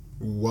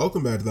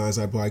Welcome back to the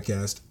Onside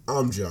Podcast.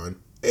 I'm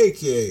John,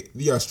 aka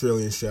the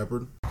Australian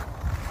Shepherd.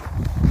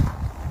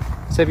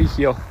 Sevi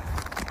here.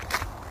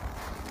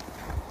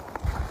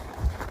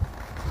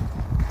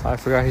 I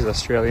forgot he's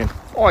Australian.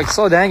 Oh,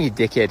 slow down, you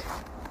dickhead.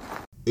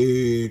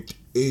 It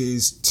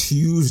is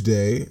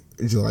Tuesday,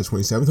 July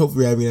 27th.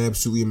 Hopefully, you're having an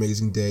absolutely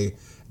amazing day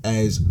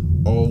as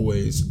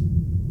always.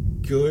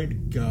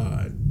 Good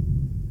God.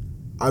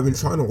 I've been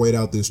trying to wait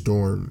out this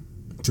storm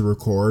to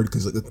record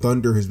because the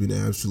thunder has been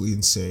absolutely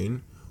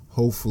insane.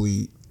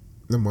 Hopefully,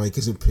 the mic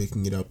isn't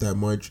picking it up that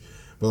much.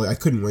 But I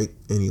couldn't wait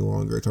any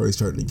longer. It's already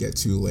starting to get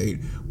too late.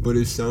 But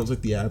it sounds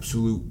like the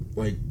absolute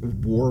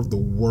war of the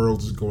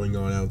worlds is going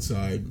on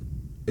outside,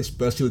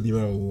 especially with the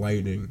amount of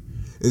lightning.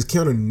 It's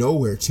kind of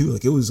nowhere too.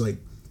 It was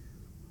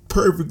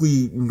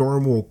perfectly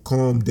normal,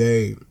 calm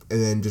day, and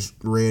then just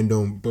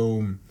random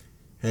boom.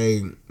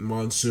 Hey,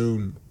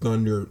 monsoon,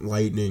 thunder,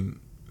 lightning,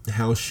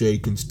 house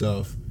shake and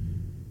stuff.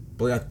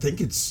 But I think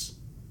it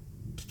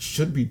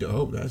should be done.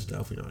 Oh, that's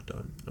definitely not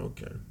done.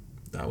 Okay.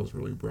 That was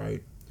really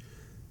bright.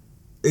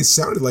 It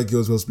sounded like it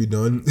was supposed to be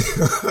done.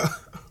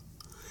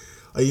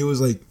 It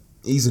was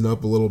easing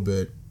up a little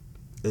bit.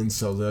 And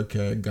so I was like,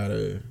 okay, I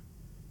gotta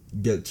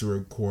get to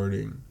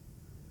recording.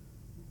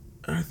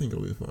 I think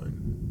it'll be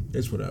fine.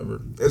 It's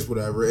whatever.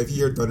 If you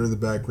hear thunder in the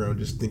background,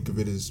 just think of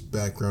it as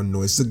background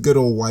noise. It's a good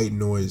old white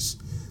noise.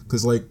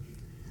 Because,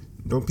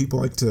 don't people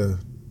like to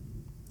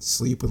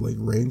sleep with,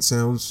 rain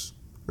sounds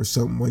or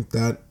something like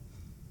that?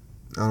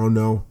 I don't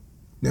know.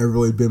 Never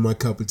really been my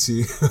cup of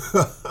tea.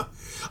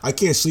 I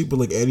can't sleep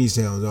with, any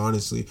sounds,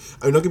 honestly.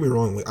 I mean, don't get me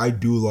wrong. I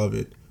do love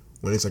it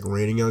when it's,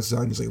 raining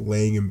outside and just,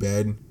 laying in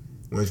bed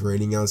when it's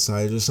raining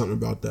outside. There's just something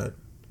about that.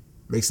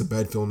 Makes the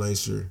bed feel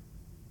nicer.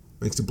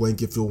 Makes the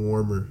blanket feel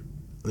warmer.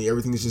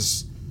 Everything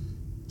is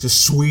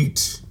just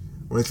sweet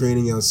when it's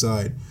raining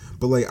outside.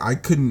 But, I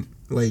couldn't,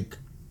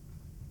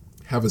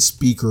 have a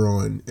speaker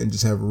on and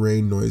just have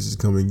rain noises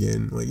coming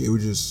in. It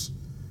would just,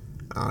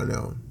 I don't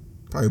know,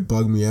 probably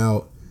bug me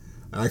out.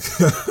 I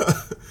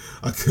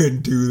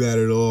couldn't do that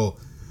at all.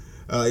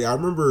 I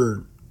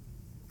remember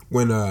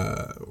when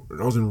I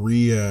was in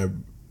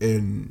rehab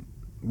and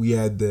we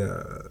had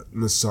the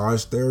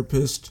massage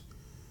therapist,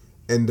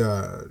 and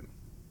I'm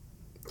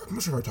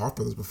not sure if I talked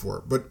about this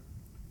before, but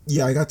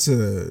yeah, I got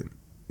to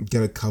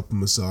get a couple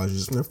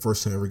massages. My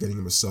first time ever getting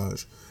a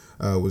massage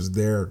was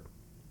there.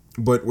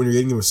 But when you're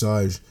getting a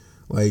massage,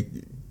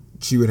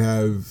 she would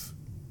have,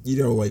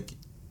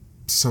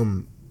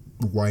 some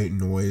white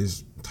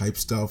noise type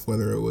stuff,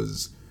 whether it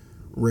was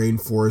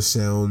rainforest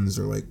sounds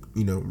or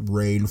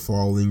rain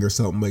falling or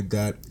something like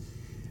that.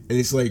 And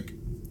it's I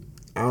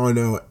don't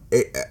know,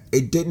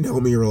 it didn't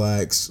help me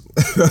relax.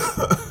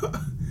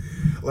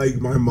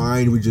 My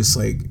mind would just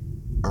I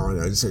don't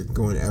know, just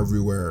going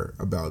everywhere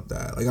about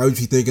that. I would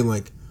be thinking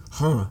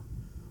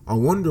I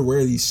wonder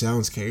where these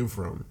sounds came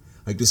from.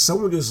 Does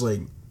someone just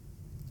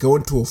go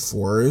into a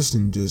forest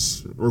and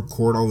just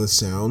record all the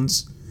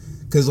sounds?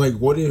 Because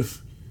what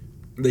if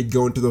they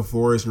go into the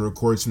forest and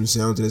record some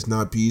sounds and it's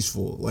not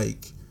peaceful? I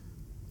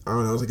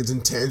don't know, it's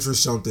intense or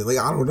something.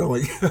 I don't know,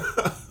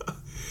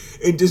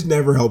 it just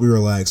never helped me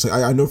relax.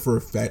 I know for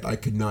a fact I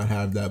could not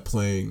have that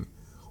playing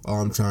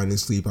while I'm trying to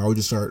sleep. I would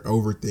just start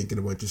overthinking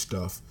a bunch of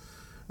stuff.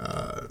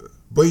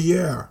 But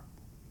yeah,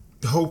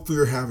 hopefully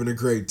you're having a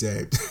great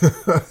day.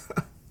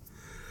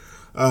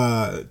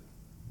 I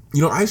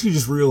actually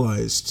just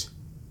realized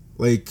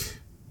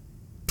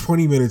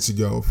 20 minutes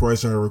ago, before I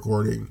started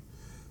recording,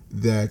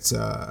 that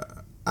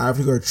I have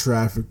to go to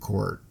traffic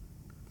court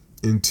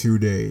in 2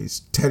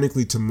 days.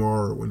 Technically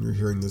tomorrow when you're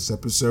hearing this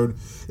episode.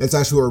 That's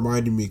actually what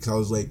reminded me,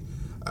 because I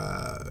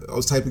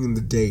was typing in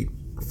the date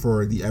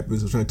for the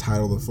episode, trying to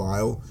title the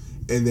file,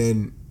 and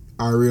then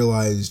I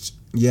realized,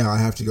 I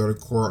have to go to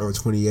court on the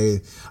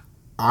 28th.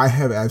 I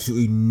have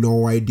absolutely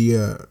no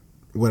idea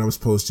what I'm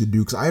supposed to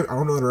do, because I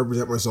don't know how to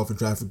represent myself in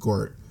traffic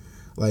court.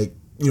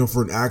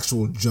 For an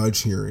actual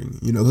judge hearing.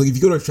 If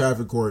you go to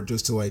traffic court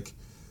just to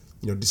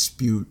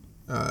dispute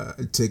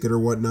a ticket or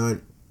whatnot,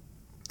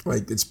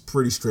 it's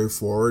pretty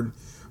straightforward.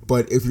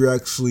 But if you're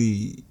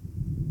actually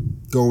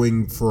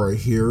going for a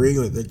hearing,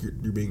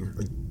 you're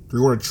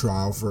going to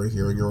trial for a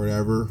hearing or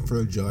whatever for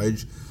a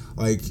judge,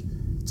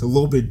 it's a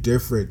little bit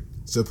different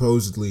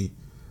supposedly.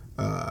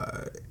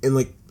 And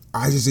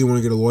I just didn't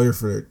want to get a lawyer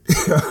for it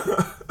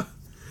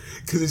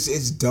because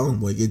it's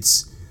dumb.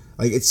 It's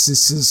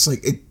just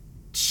it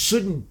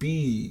shouldn't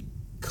be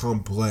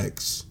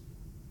complex,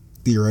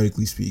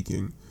 theoretically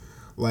speaking.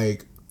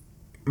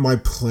 My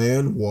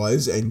plan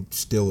was, and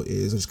still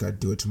is, I just gotta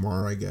do it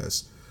tomorrow, I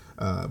guess,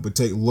 but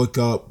look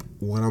up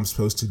what I'm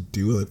supposed to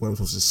do, what I'm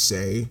supposed to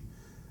say,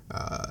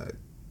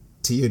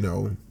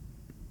 to,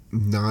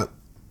 not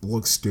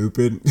look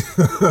stupid,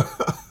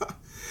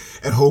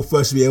 and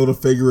hopefully I should be able to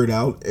figure it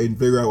out and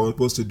figure out what I'm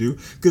supposed to do,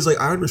 because,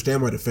 I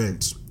understand my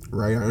defense,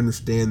 right? I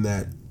understand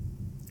that,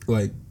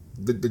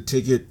 the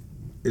ticket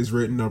is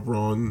written up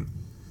wrong.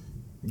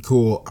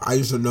 Cool. I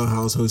just don't know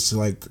how I'm supposed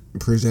to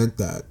present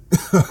that.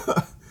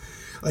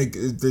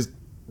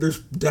 there's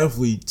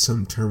definitely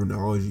some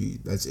terminology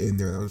that's in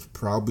there that I was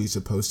probably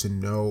supposed to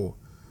know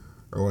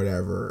or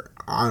whatever.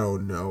 I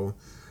don't know.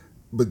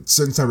 But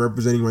since I'm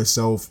representing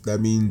myself, that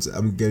means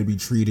I'm going to be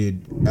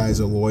treated as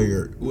a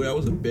lawyer. Ooh, that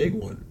was a big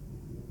one.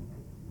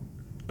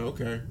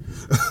 Okay.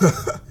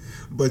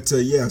 But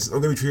yes,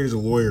 I'm going to be treated as a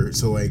lawyer.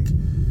 So, like,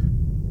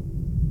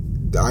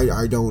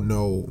 I don't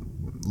know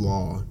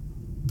law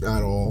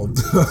at all.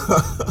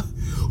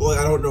 Well,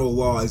 I don't know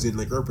law as in,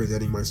 like,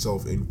 representing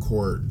myself in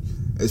court.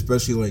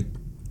 Especially, like,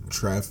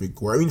 traffic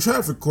court. I mean,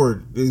 traffic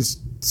court is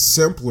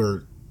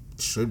simpler,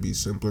 should be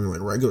simpler than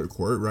like regular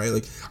court, right?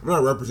 Like, I'm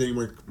not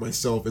representing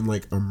myself in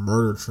like a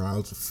murder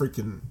trial. It's a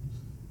freaking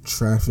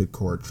traffic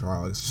court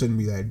trial. It shouldn't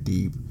be that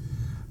deep.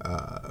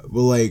 But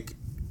like,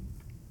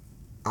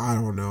 I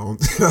don't know.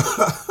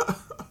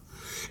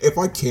 If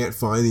I can't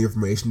find the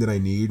information that I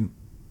need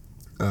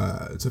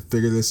to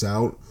figure this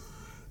out,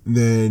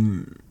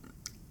 then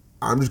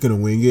I'm just gonna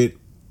wing it,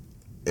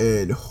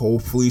 and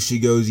hopefully she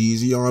goes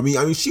easy on me.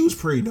 I mean, she was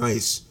pretty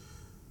nice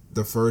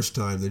the first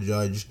time, the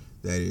judge,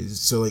 that is.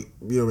 So, like,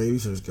 you know, maybe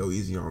she'll just go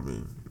easy on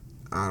me.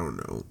 I don't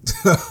know.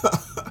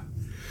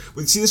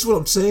 But see, this is what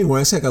I'm saying. When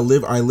I say,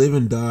 like, I live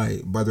and die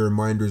by the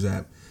Reminders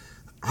app.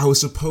 I was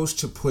supposed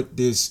to put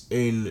this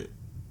in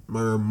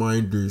my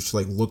reminders to,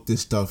 like, look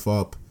this stuff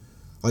up,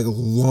 like,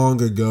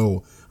 long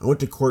ago. I went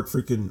to court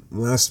freaking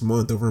last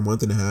month, over a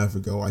month and a half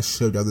ago. I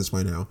should have done this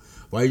by now.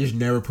 But I just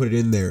never put it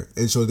in there.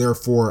 And so,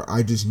 therefore,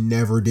 I just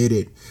never did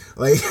it.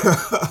 Like,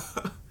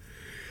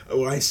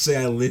 when I say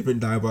I live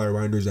and die by the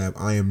Reminders app,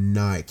 I am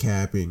not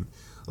capping.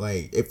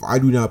 Like, if I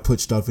do not put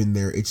stuff in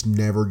there, it's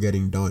never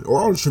getting done. Or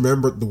I'll just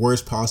remember the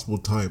worst possible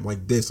time,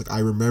 like this. Like, I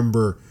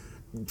remember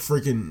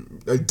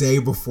freaking a day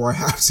before I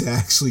have to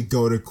actually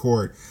go to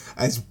court.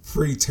 That's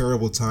pretty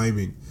terrible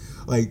timing.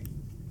 Like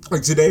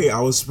today, I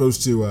was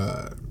supposed to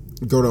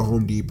go to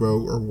Home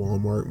Depot or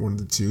Walmart, one of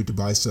the two, to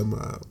buy some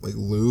like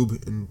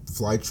lube and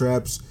fly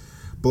traps.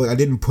 But like, I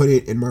didn't put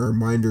it in my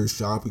Reminders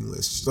shopping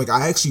list. Like,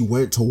 I actually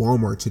went to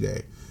Walmart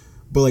today,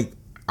 but like,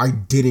 I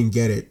didn't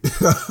get it.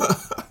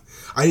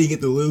 I didn't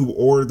get the lube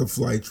or the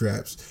fly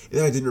traps. And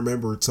then I didn't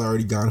remember until I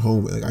already got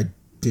home. Like, I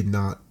did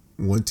not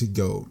want to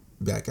go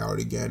back out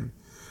again.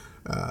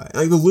 And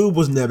like, the lube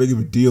wasn't that big of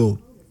a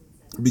deal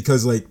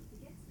because, like,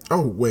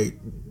 oh wait,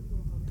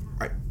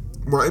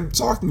 when I'm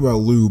talking about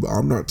lube,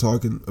 I'm not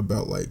talking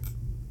about like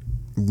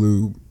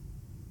lube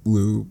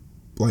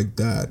like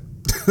that.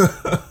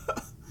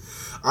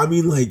 I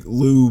mean like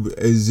lube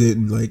as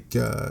in like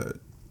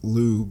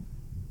lube.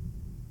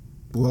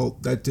 Well,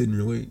 that didn't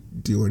really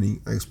do any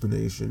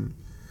explanation.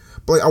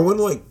 But like, I want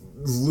to like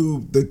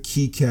lube the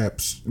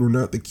keycaps, or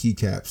not the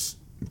keycaps,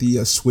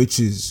 the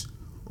switches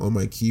on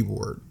my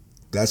keyboard.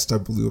 That's the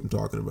type of lube I'm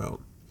talking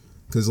about.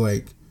 Because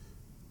like,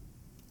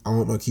 I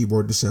want my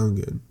keyboard to sound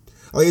good.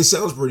 Like, it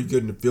sounds pretty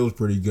good and it feels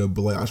pretty good,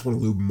 but like, I just want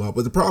to lube them up.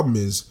 But the problem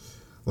is,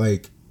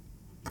 like,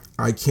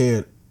 I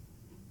can't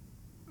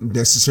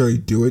necessarily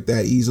do it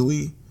that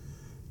easily.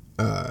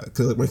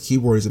 Because like, my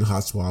keyboard isn't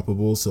hot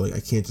swappable, so like, I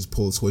can't just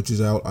pull the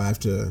switches out. I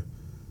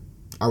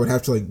would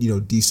have to like, you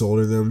know,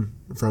 desolder them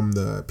from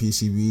the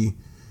PCB,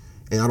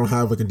 and I don't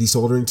have like a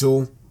desoldering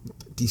tool,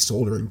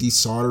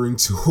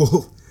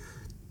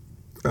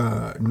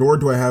 nor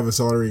do I have a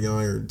soldering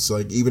iron. So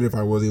like, even if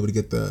I was able to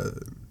get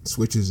the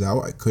switches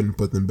out, I couldn't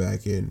put them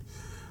back in.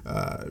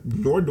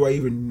 Nor do I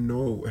even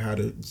know how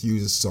to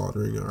use a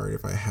soldering iron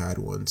if I had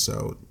one.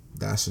 So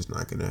that's just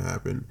not gonna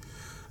happen.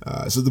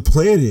 So the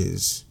plan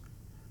is,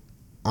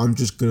 I'm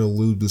just going to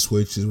lube the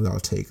switches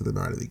without taking them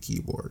out of the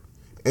keyboard.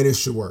 And it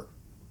should work.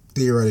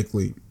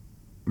 Theoretically,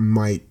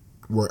 might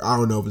work. I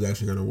don't know if it's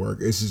actually going to work.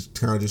 It's just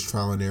kind of just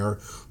trial and error.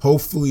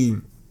 Hopefully,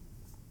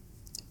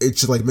 it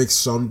should like make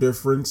some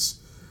difference.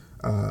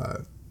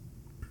 And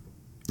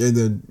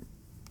then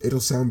it'll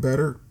sound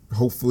better.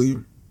 Hopefully.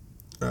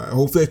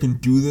 Hopefully I can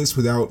do this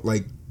without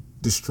like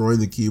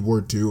destroying the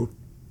keyboard too.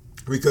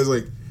 Because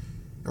like,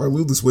 I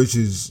lube the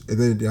switches and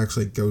then it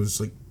actually goes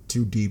like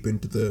too deep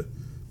into the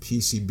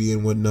PCB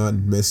and whatnot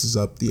and messes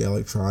up the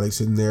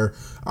electronics in there.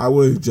 I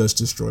would have just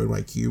destroyed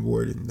my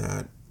keyboard, and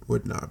that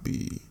would not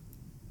be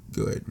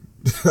good.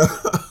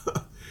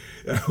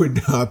 That would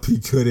not be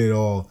good at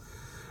all.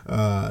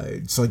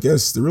 So I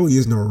guess there really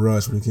is no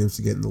rush when it comes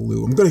to getting the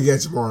lube. I'm gonna get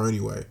it tomorrow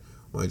anyway.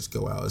 When I just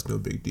go out, it's no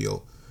big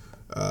deal.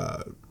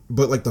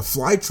 But like the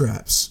fly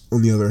traps,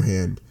 on the other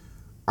hand,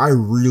 I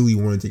really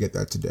wanted to get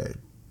that today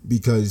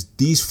because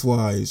these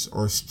flies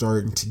are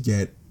starting to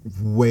get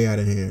way out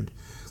of hand.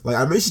 Like,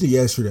 I mentioned it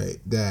yesterday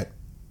that,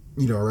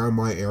 you know, around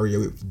my area,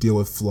 we have to deal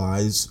with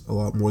flies a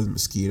lot more than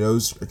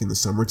mosquitoes, like in the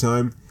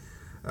summertime.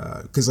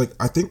 Because, like,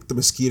 I think the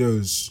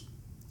mosquitoes,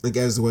 like,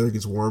 as the weather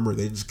gets warmer,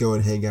 they just go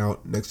and hang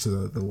out next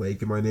to the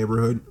lake in my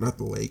neighborhood. Not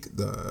the lake,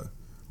 the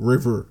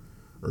river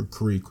or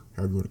creek,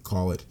 however you want to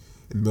call it,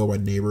 in the middle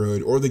of my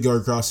neighborhood. Or they go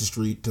across the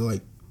street to,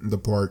 like, the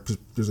park, because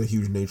there's a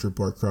huge nature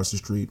park across the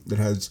street that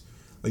has,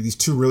 like, these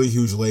two really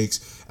huge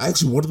lakes.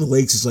 Actually, one of the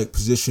lakes is, like,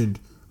 positioned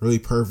really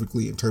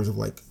perfectly in terms of,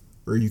 like,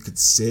 where you could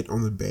sit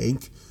on the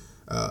bank,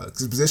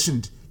 because it's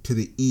positioned to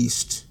the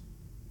east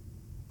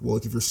Well,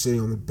 like if you're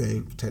sitting on the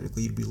bank,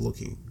 technically you'd be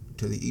looking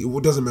to the east. Well,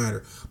 it doesn't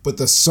matter. But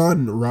the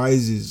sun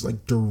rises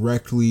like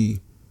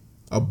directly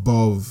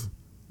above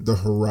the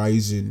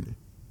horizon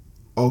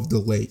of the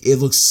lake. It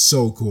looks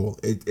so cool.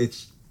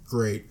 It's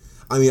great.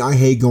 I mean, I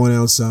hate going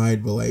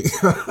outside, but like,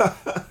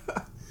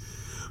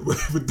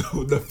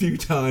 the few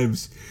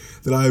times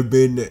that I've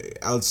been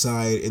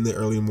outside in the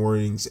early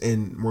mornings,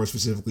 and more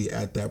specifically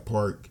at that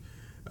park,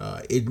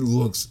 it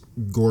looks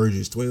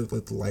gorgeous. The way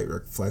like the light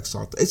reflects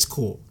off, it's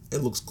cool.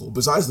 It looks cool.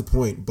 Besides the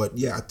point, but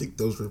yeah, I think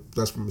that's where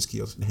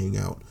mosquitoes can hang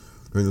out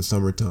during the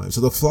summertime.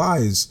 So the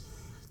flies,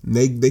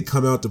 they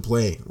come out to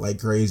play like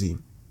crazy,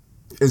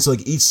 and so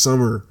like each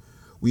summer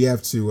we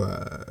have to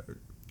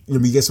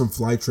we get some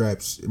fly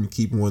traps and we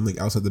keep one like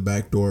outside the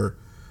back door,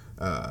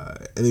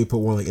 and then we put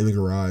one like in the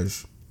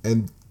garage,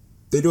 and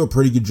they do a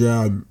pretty good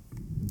job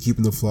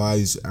keeping the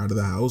flies out of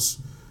the house,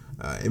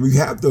 and we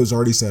have those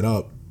already set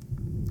up,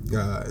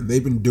 and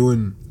they've been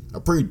doing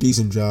a pretty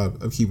decent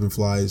job of keeping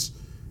flies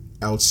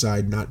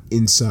outside, not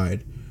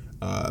inside.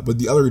 But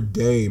the other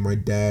day, my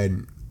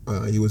dad,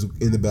 he was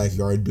in the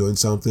backyard doing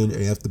something,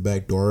 and he left the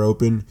back door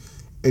open,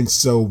 and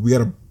so we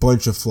had a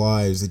bunch of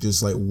flies that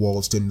just like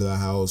waltzed into the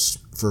house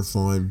for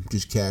fun,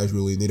 just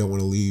casually, and they don't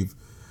want to leave.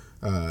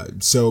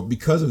 So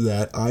because of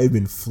that, I've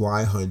been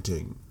fly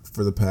hunting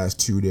for the past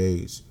 2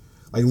 days,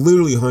 like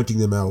literally hunting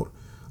them out.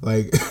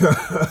 Like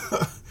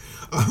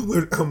I'm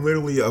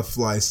literally a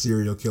fly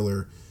serial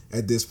killer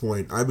at this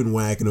point. I've been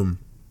whacking them,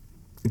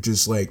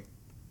 just like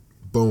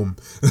boom.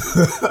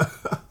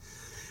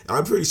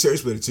 I'm pretty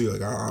serious with it too.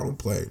 Like I don't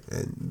play,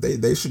 and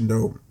they should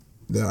know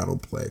that I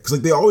don't play, because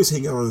like they always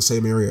hang out in the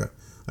same area,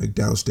 like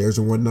downstairs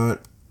and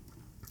whatnot,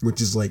 which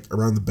is like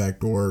around the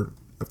back door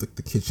of the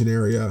kitchen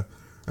area,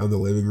 around the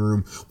living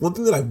room. One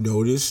thing that I've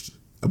noticed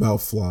about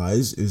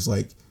flies is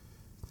like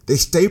they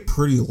stay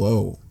pretty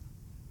low,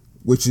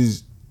 which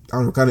is, I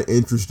don't know, kind of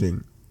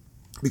interesting,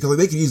 because like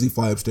they can easily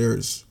fly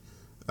upstairs,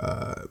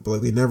 but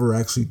like they never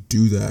actually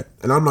do that.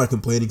 And I'm not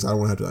complaining because I don't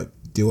want to have to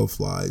like deal with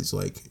flies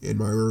like in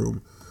my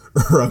room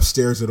or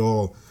upstairs at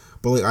all.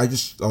 But like I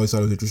just always thought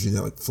it was interesting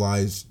that like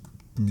flies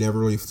never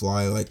really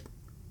fly like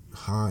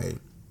high,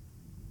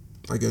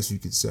 I guess you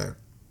could say.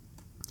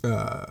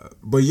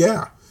 But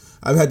yeah,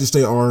 I've had to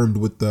stay armed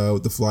with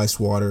the fly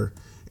swatter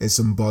and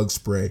some bug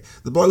spray.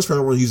 The bug spray I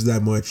don't want to use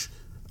that much.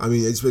 I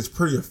mean, it's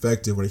pretty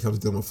effective when it comes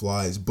to dealing with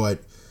flies,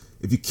 but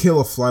if you kill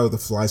a fly with a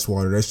fly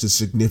swatter, that's just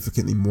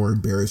significantly more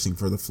embarrassing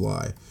for the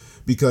fly.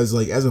 Because,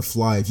 like, as a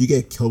fly, if you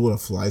get killed with a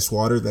fly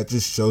swatter, that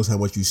just shows how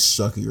much you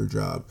suck at your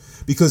job.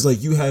 Because,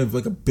 like, you have,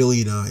 like, a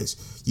billion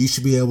eyes. You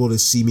should be able to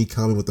see me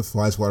coming with the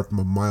fly swatter from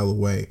a mile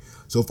away.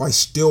 So if I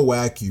still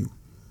whack you,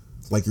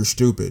 like, you're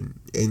stupid.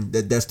 And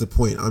that's the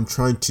point. I'm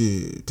trying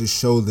to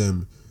show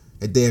them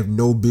that they have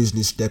no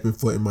business stepping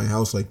foot in my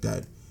house like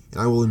that.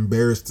 And I will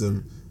embarrass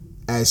them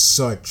as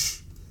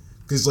such.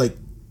 Because, like,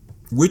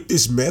 with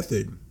this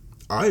method,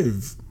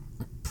 I've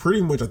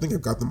pretty much, I think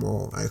I've got them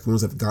all. The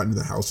ones I've gotten in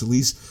the house at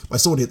least. But I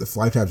still want to hit the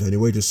fly traps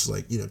anyway, just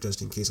like,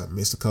 just in case I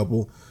missed a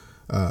couple.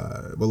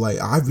 But like,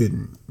 I've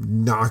been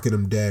knocking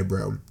them dead,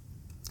 bro.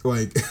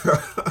 Like,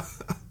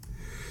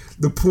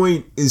 the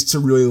point is to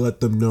really let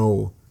them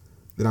know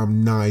that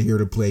I'm not here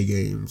to play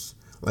games.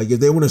 Like, if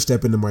they want to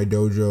step into my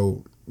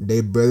dojo, they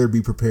better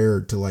be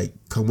prepared to like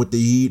come with the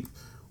heat,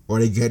 or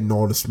they getting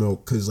all the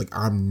smoke, because like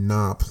I'm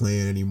not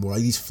playing anymore.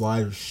 Like, these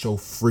flies are so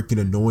freaking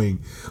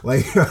annoying.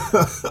 Like,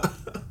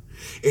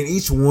 and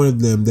each one of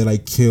them that I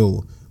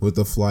kill with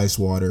the fly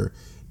swatter,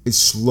 it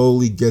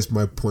slowly gets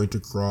my point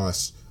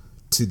across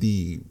to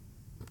the,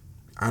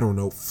 I don't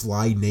know,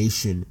 fly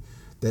nation,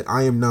 that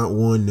I am not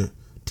one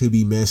to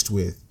be messed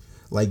with.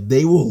 Like,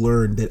 they will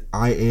learn that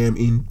I am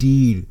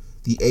indeed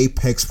the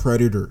apex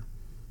predator.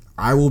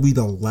 I will be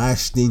the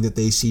last thing that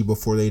they see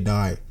before they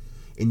die.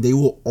 And they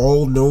will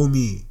all know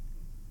me.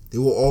 They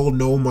will all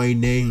know my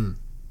name.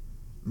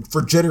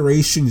 For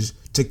generations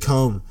to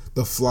come,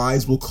 the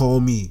flies will call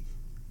me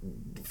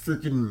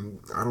freaking,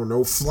 I don't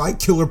know, Fly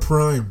Killer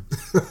Prime.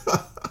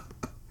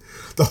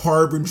 The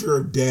harbinger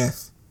of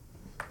death.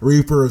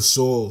 Reaper of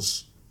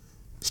souls.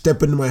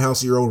 Step into my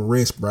house at your own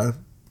risk, bruh.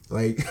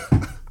 Like,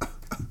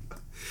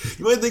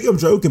 you might think I'm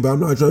joking, but I'm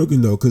not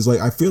joking though, because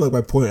like I feel like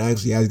my point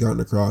actually has gotten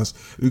across.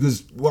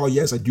 Because, well,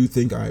 yes, I do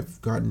think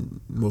I've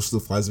gotten most of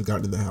the flies I've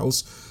gotten in the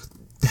house.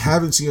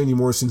 Haven't seen any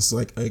more since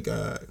like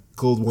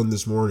killed one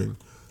this morning.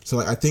 So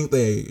like I think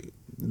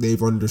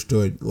they've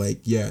understood, like,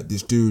 yeah,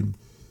 this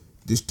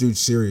dude's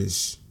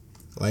serious.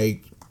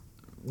 Like,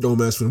 don't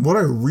mess with him. What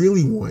I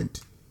really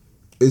want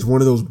is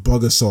one of those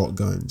bug assault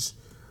guns.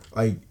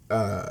 Like,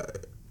 how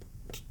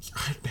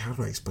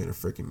do I explain a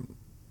freaking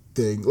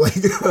thing? Like,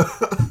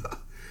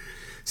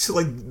 so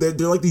like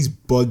they're like these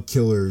bug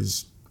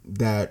killers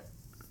that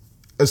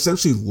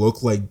essentially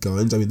look like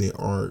guns. I mean, they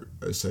are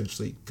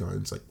essentially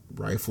guns, like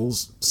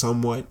rifles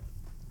somewhat,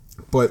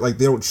 but like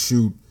they don't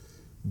shoot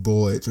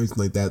bullets or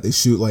anything like that. They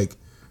shoot like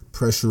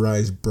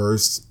pressurized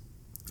bursts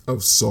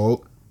of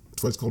salt.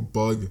 That's why it's called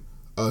bug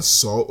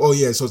assault. Oh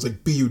yeah, so it's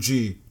like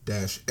BUG-A-salt,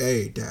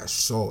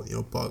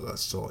 bug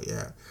assault,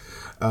 yeah.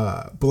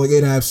 But like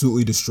it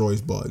absolutely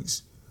destroys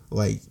bugs.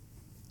 Like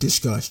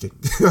disgusting.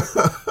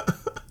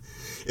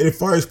 And it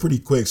fires pretty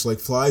quick, so like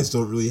flies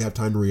don't really have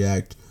time to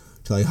react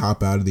to like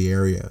hop out of the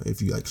area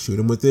if you like shoot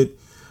them with it.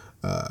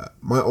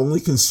 My only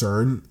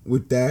concern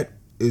with that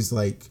is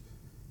like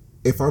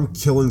if I'm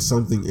killing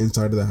something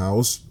inside of the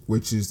house,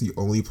 which is the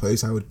only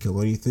place I would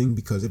kill anything,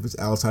 because if it's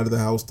outside of the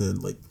house,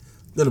 then like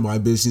none of my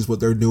business what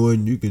they're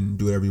doing. You can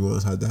do whatever you want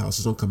outside the house.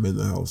 Just don't come in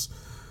the house.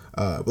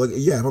 But like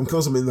yeah, if I'm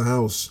killing something in the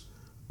house,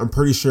 I'm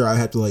pretty sure I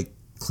have to like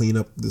clean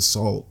up the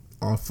salt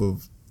off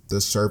of the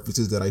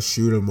surfaces that I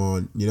shoot them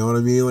on. You know what I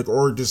mean? Like,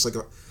 or just like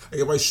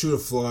if I shoot a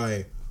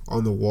fly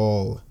on the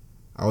wall,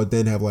 I would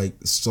then have like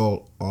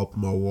salt up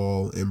my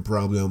wall and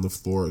probably on the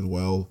floor as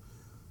well,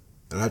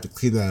 and I have to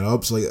clean that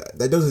up. So like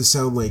that doesn't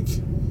sound like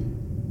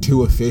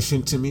too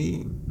efficient to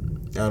me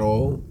at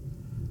all.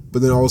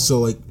 But then also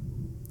like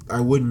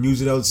I wouldn't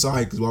use it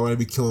outside, because why would I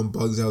be killing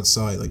bugs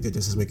outside? Like that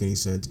just doesn't make any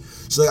sense.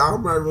 So like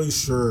I'm not really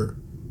sure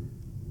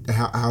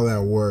how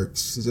that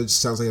works. It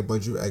just sounds like a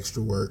bunch of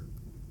extra work.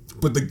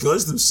 But the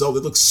guns themselves,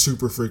 they look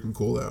super freaking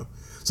cool though.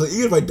 So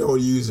even if I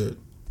don't use it,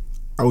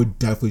 I would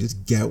definitely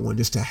just get one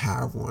just to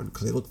have one,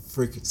 because they look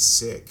freaking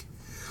sick.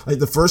 Like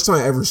the first time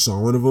I ever saw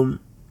one of them,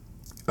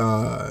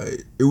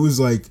 it was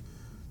like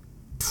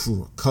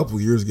a couple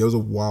years ago. It was a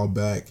while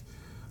back.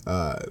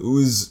 It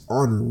was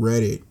on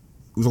Reddit.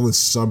 It was on the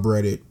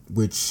subreddit,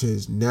 which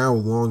has now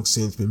long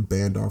since been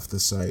banned off the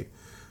site.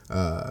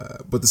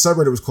 But the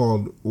subreddit was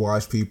called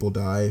Watch People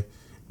Die,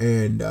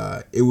 and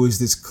it was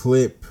this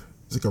clip.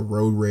 It's like a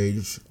road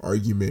rage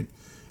argument.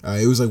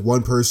 It was like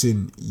one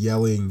person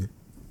yelling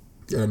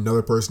at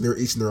another person. They were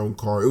each in their own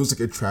car. It was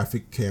like a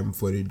traffic cam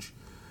footage.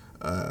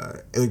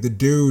 And like the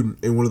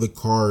dude in one of the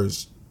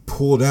cars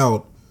pulled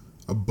out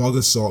a bug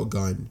assault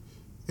gun,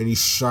 and he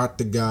shot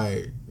the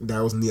guy that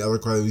was in the other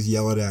car that he was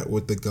yelling at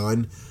with the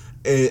gun.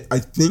 And I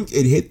think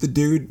it hit the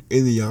dude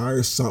in the eye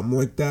or something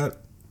like that.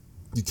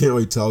 You can't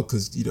really tell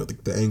because, you know,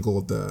 the angle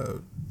of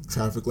the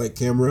traffic light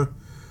camera.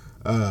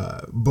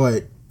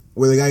 But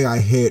when the guy got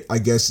hit, I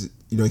guess,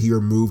 you know, he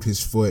removed his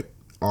foot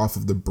off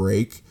of the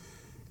brake,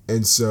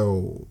 and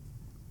so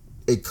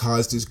it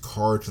caused his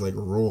car to like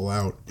roll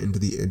out into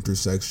the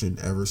intersection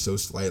ever so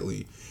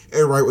slightly.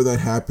 And right when that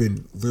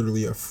happened,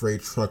 literally a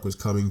freight truck was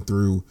coming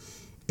through,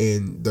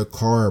 and the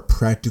car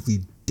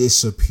practically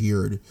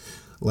disappeared.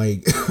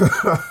 Like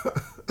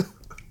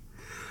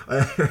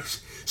I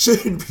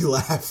shouldn't be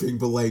laughing,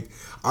 but like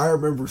I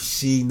remember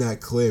seeing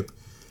that clip,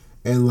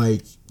 and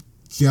like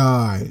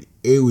God,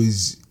 it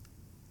was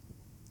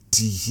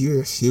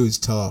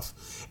tough.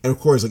 And of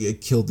course, like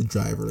it killed the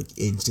driver like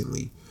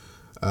instantly.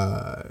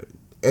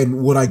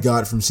 And what I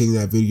got from seeing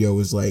that video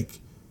was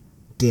like,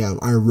 damn,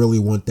 I really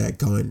want that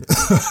gun.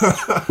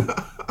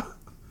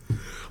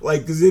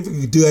 Like, because if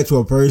you could do that to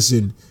a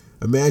person,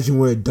 imagine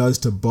what it does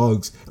to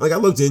bugs. Like, I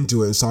looked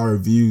into it and saw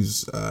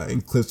reviews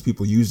and clips of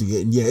people using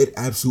it, and yeah, it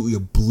absolutely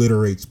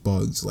obliterates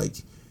bugs. Like,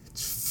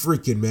 it's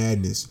freaking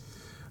madness.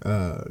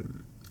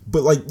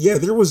 But like, yeah,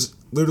 there was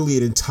literally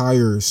an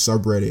entire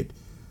subreddit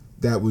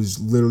that was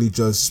literally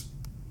just,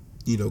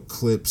 you know,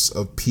 clips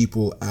of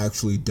people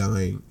actually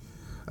dying.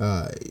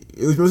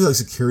 It was mostly like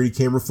security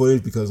camera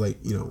footage, because like,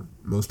 you know,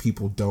 most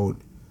people don't,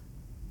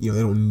 you know,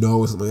 they don't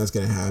know something like that's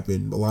gonna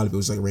happen. A lot of it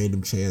was like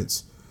random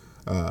chance.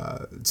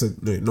 So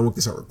no one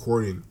can start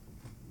recording.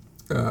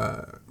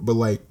 But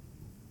like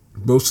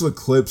most of the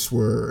clips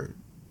were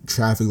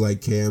traffic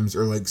light cams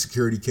or like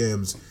security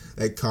cams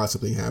that caught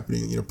something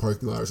happening in a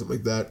parking lot or something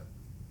like that.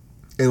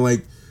 And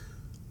like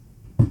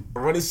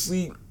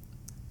honestly,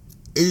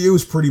 it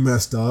was pretty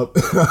messed up.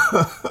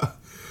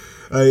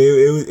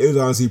 It was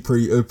honestly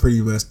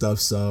pretty messed up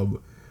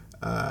sub.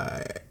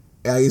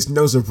 It's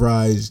no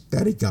surprise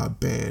that it got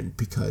banned,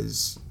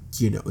 because,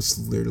 you know, it's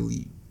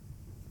literally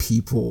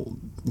people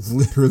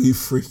literally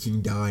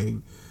freaking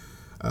dying.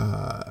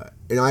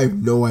 And I have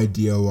no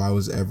idea why I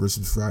was ever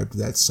subscribed to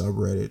that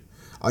subreddit.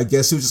 I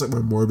guess it was just like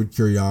my morbid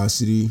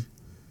curiosity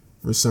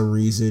for some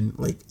reason.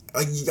 Like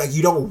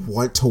you don't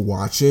want to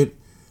watch it,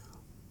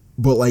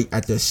 but like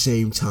at the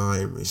same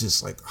time, it's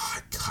just like, oh,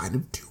 I kind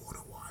of do want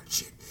to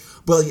watch it.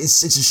 But like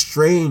it's a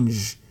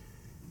strange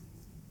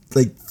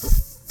like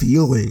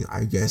feeling,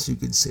 I guess you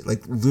could say.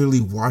 Like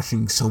literally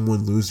watching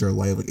someone lose their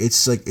life. Like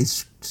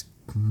it's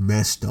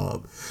messed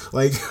up.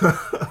 Like like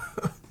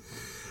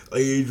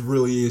it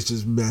really is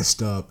just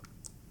messed up.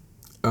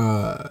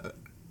 And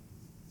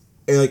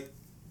like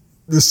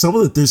there's some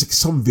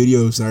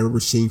videos that I remember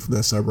seeing from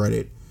that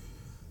subreddit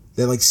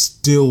that like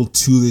still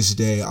to this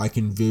day I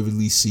can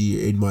vividly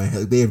see in my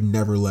head. They have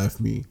never left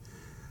me.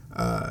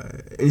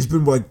 And it's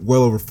been like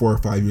well over 4 or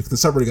 5 years. The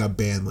subreddit got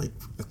banned like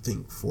I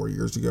think 4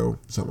 years ago,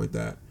 something like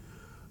that.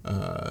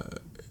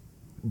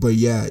 But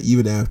yeah,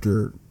 even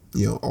after,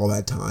 you know, all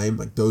that time,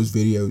 like those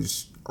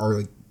videos are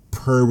like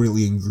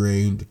permanently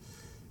ingrained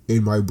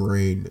in my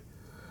brain.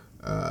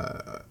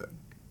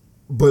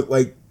 But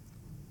like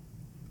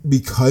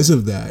because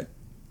of that,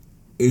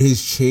 it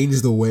has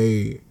changed the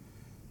way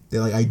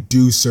that like I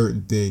do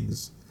certain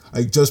things.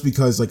 Like just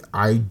because like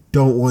I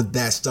don't want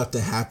that stuff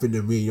to happen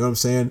to me, you know what I'm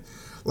saying?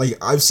 like,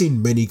 I've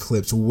seen many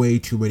clips, way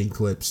too many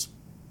clips,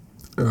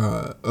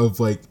 of,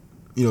 like,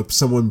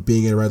 someone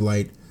being at a red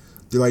light,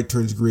 the light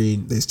turns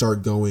green, they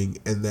start going,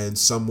 and then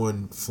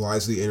someone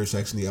flies to the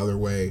intersection the other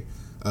way,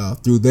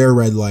 through their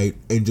red light,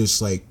 and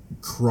just, like,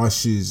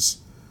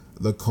 crushes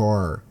the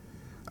car.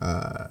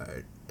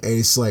 And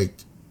it's like,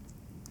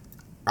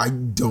 I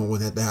don't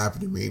want that to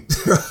happen to me.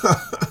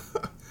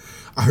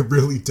 I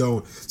really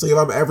don't. So if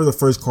I'm ever the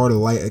first car to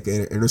light at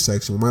an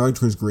intersection, when my light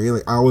turns green,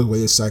 like, I always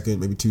wait a second,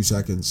 maybe 2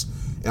 seconds,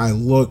 and I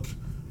look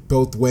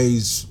both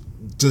ways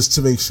just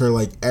to make sure,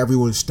 like,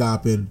 everyone's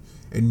stopping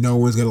and no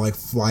one's gonna, like,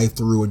 fly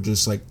through and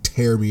just, like,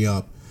 tear me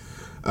up.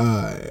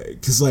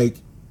 Cause, like,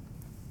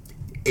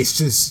 it's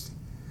just,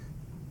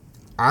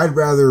 I'd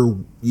rather,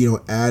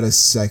 add a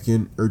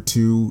second or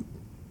two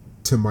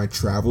to my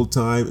travel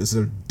time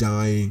instead of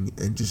dying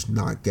and just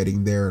not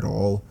getting there at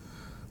all.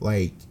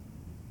 Like,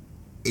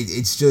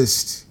 it's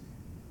just,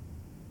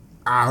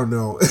 I don't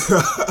know. It's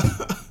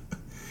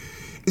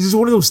just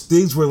one of those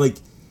things where, like,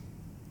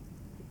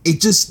 I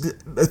feel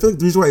like the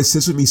reason why it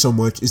sits with me so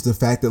much is the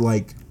fact that,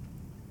 like,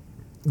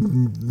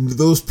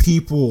 those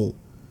people,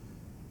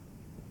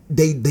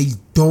 they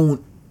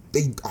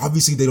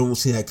obviously they don't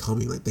see that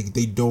coming. Like,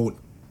 they don't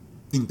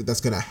think that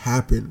that's gonna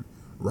happen,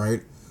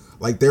 right?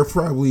 Like, they're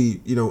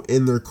probably,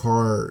 in their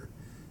car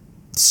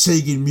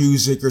singing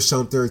music or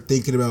something,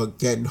 thinking about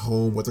getting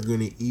home, what they're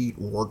going to eat,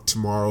 work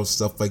tomorrow,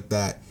 stuff like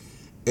that.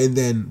 And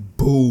then,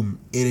 boom,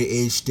 in an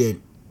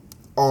instant,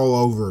 all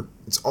over.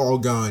 It's all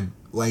gone.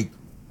 Like,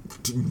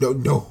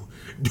 no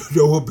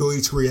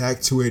ability to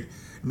react to it,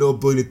 no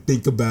ability to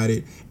think about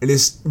it. And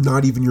it's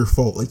not even your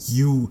fault. Like,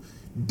 you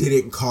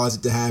didn't cause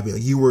it to happen.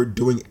 Like, you were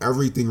doing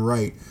everything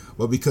right.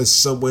 But because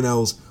someone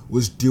else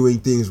was doing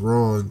things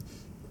wrong,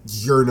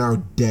 you're now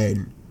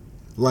dead.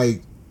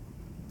 Like,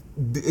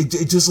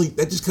 it just, like,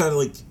 that just kind of,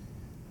 like,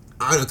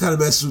 I don't know, kind of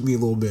messes with me a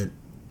little bit.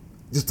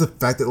 Just the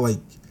fact that, like,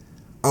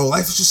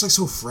 life is just, like,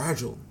 so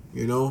fragile,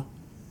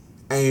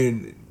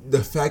 and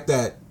the fact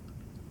that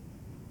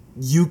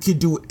you can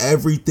do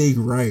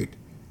everything right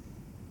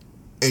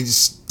and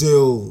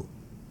still,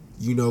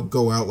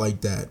 go out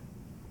like that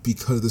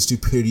because of the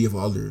stupidity of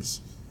others.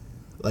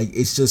 Like,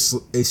 it's just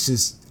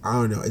I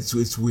don't know,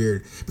 it's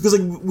weird, because,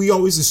 like, we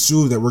always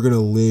assume that we're gonna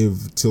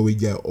live till we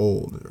get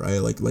old, right?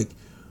 Like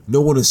no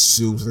one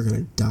assumes they're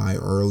gonna die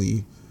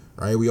early,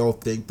 right? We all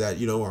think that,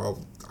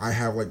 I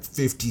have, like,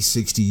 50,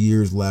 60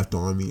 years left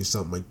on me or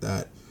something like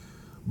that,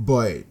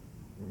 but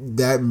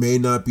that may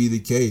not be the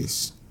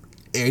case,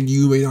 and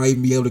you may not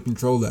even be able to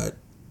control that.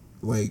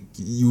 Like,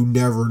 you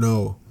never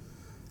know,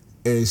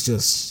 and it's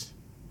just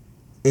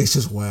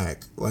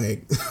whack.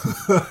 Like,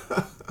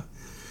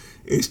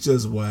 it's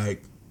just whack.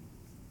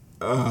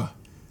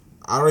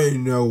 I don't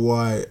even know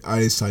why I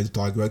decided to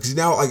talk about it, because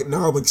now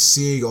I'm, like,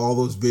 seeing all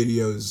those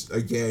videos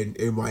again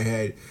in my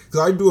head, because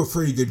I do a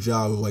pretty good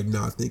job of, like,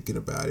 not thinking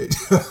about it.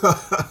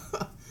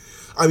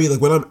 I mean,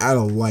 like, when I'm at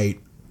a light,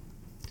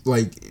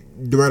 like,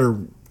 no matter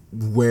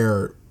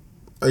where,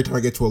 every time I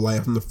get to a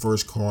light, I'm the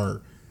first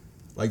car,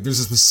 like, there's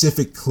a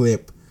specific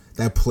clip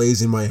that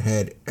plays in my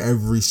head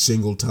every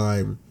single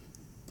time,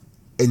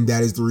 and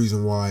that is the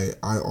reason why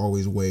I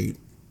always wait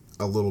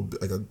a little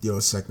bit, like,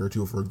 a second or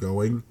two before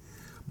going.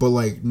 But,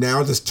 like,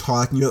 now just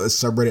talking about the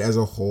subreddit as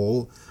a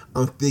whole,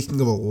 I'm thinking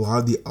of a lot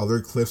of the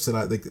other clips that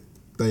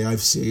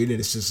I've seen, and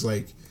it's just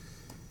like,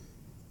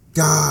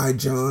 God,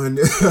 John,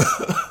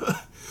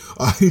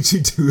 why did you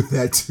do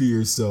that to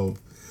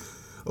yourself?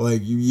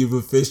 Like, you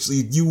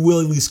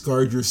willingly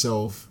scarred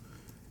yourself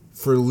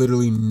for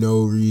literally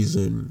no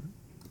reason,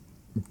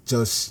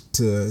 just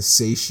to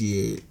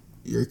satiate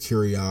your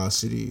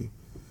curiosity.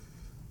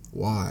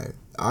 Why?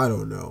 I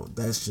don't know.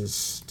 That's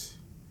just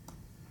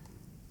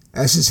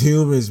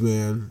humans,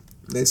 man.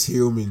 That's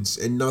humans.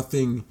 And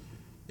nothing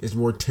is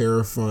more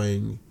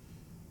terrifying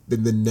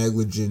than the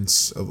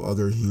negligence of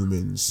other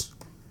humans.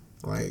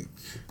 Like,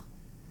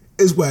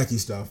 it's wacky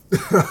stuff.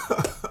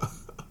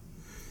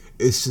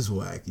 It's just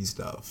wacky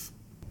stuff.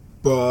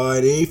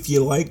 But if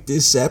you like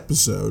this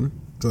episode,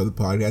 enjoy the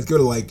podcast, give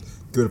it a like,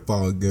 give it a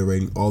follow, give it a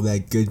rating, all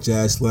that good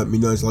jazz. Let me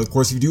know. So, of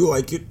course, if you do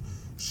like it,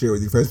 share it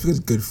with your friends, because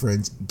good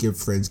friends give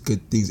friends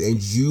good things, and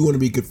you want to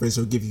be a good friend,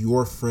 so give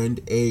your friend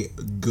a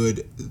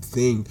good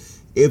thing.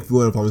 If you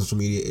want to follow me on social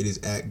media, it is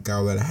at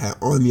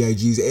GuyWithoutAHat on the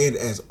IGs, and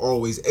as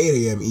always,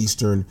 8 a.m.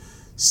 Eastern,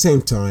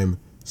 same time,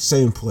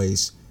 same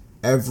place,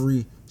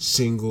 every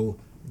single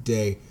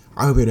day.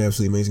 I hope you have an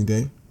absolutely amazing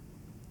day.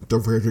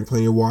 Don't forget to drink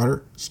plenty of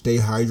water, stay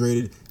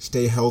hydrated,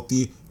 stay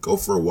healthy, go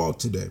for a walk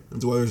today.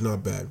 The weather's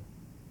not bad.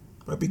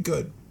 Might be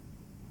good.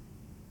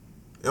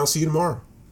 And I'll see you tomorrow.